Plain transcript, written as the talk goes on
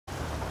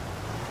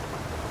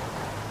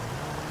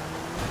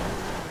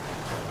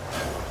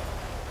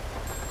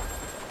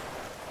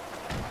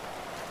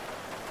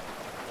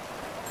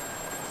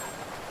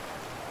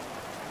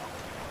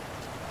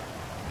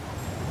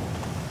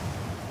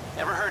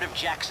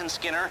Jackson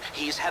Skinner.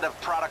 He's head of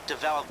product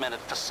development at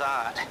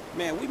Facade.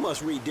 Man, we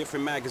must read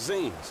different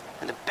magazines.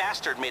 And the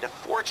bastard made a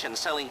fortune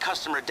selling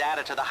customer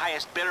data to the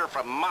highest bidder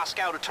from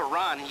Moscow to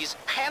Tehran. He's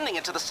handing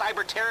it to the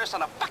cyber terrorists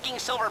on a fucking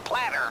silver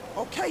platter.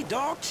 Okay,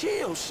 dog,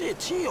 chill. Shit,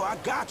 chill. I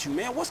got you,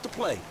 man. What's the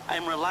play?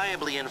 I'm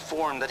reliably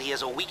informed that he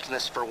has a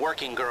weakness for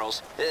working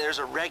girls. There's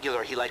a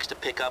regular he likes to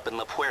pick up in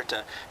La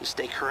Puerta. You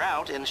stake her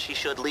out, and she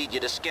should lead you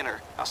to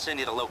Skinner. I'll send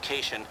you the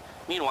location.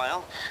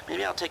 Meanwhile,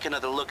 maybe I'll take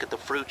another look at the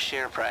fruit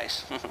share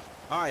price.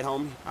 All right,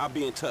 homie. I'll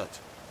be in touch.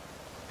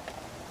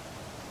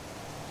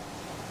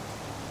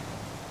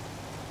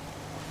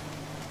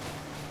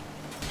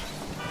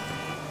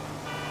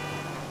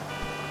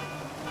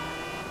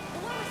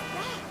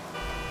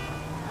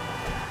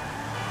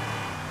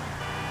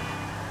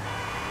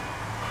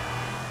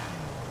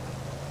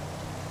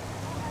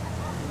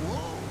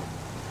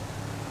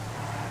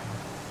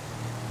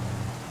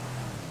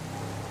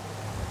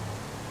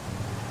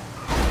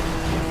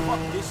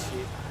 Fuck this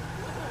shit.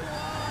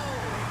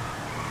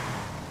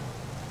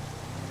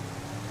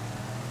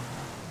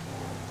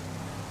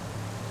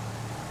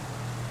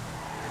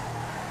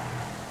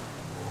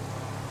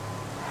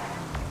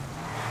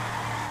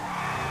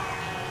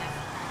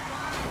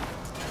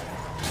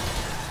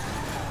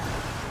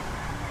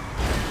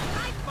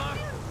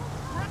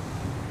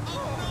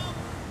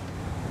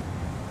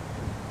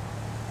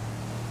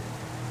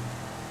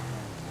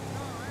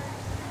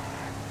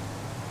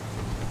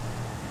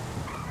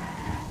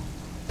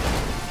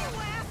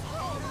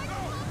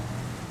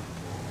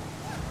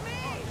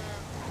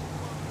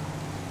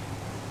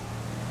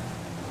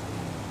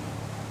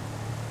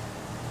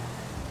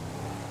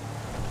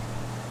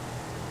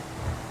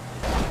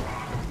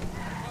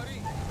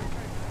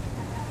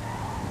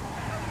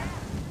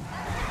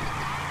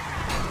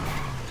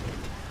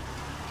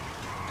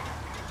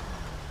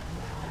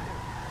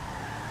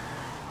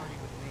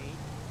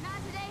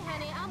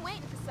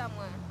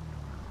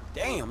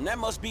 Damn, that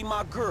must be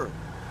my girl.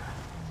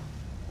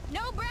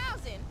 No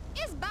browsing.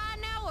 It's bye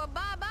now or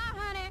bye-bye,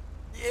 honey.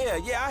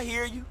 Yeah, I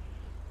hear you.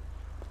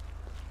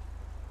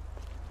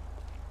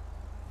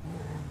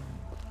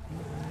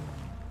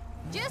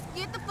 Just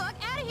get the fuck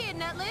out of here,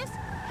 nutless.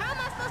 How am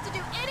I supposed to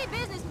do any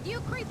business with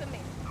you creeping me?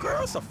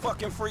 Girl, it's a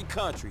fucking free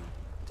country.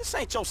 This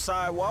ain't your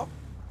sidewalk.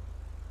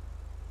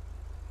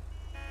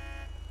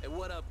 Hey,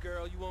 what up,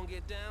 girl? You won't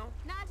get down?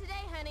 Not today,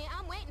 honey.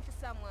 I'm waiting for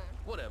someone.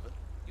 Whatever.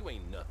 You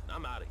ain't nothing.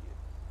 I'm out of here.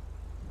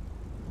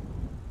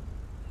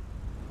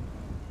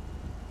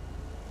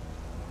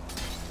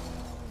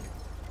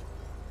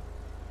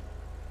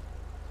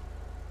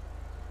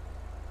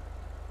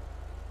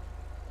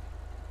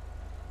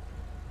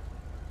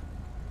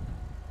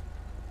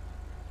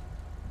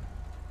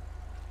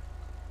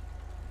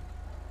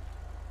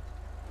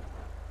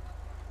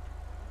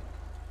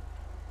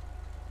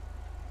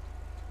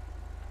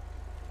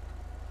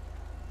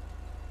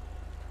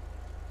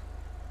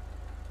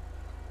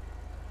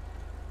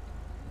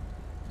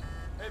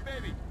 Hey,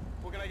 baby,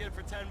 what can I get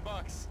for 10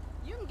 bucks?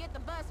 You can get the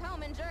bus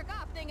home and jerk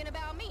off thinking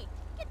about me.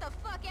 Get the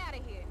fuck out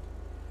of here.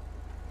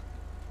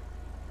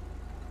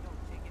 Yo,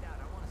 check it out.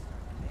 I want to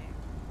start the band.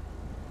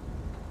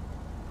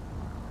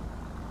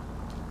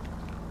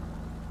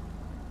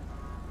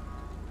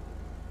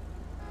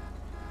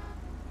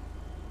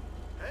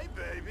 Hey,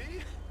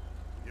 baby.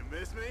 You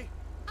miss me?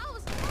 I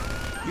was...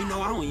 You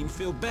know, I don't even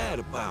feel bad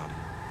about it.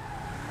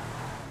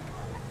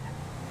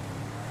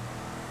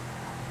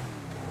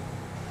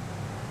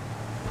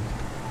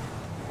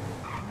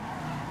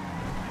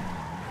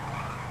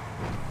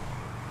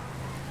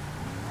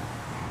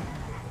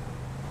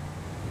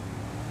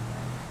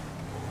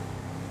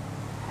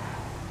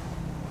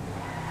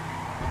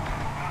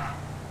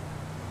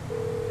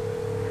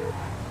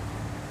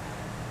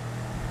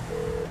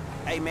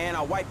 Hey, man,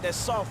 I wiped that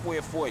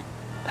software for you.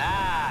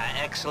 Ah,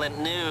 excellent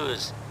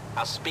news.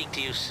 I'll speak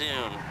to you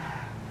soon.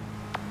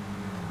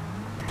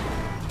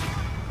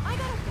 I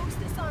gotta post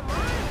this online.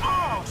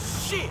 Oh,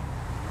 shit!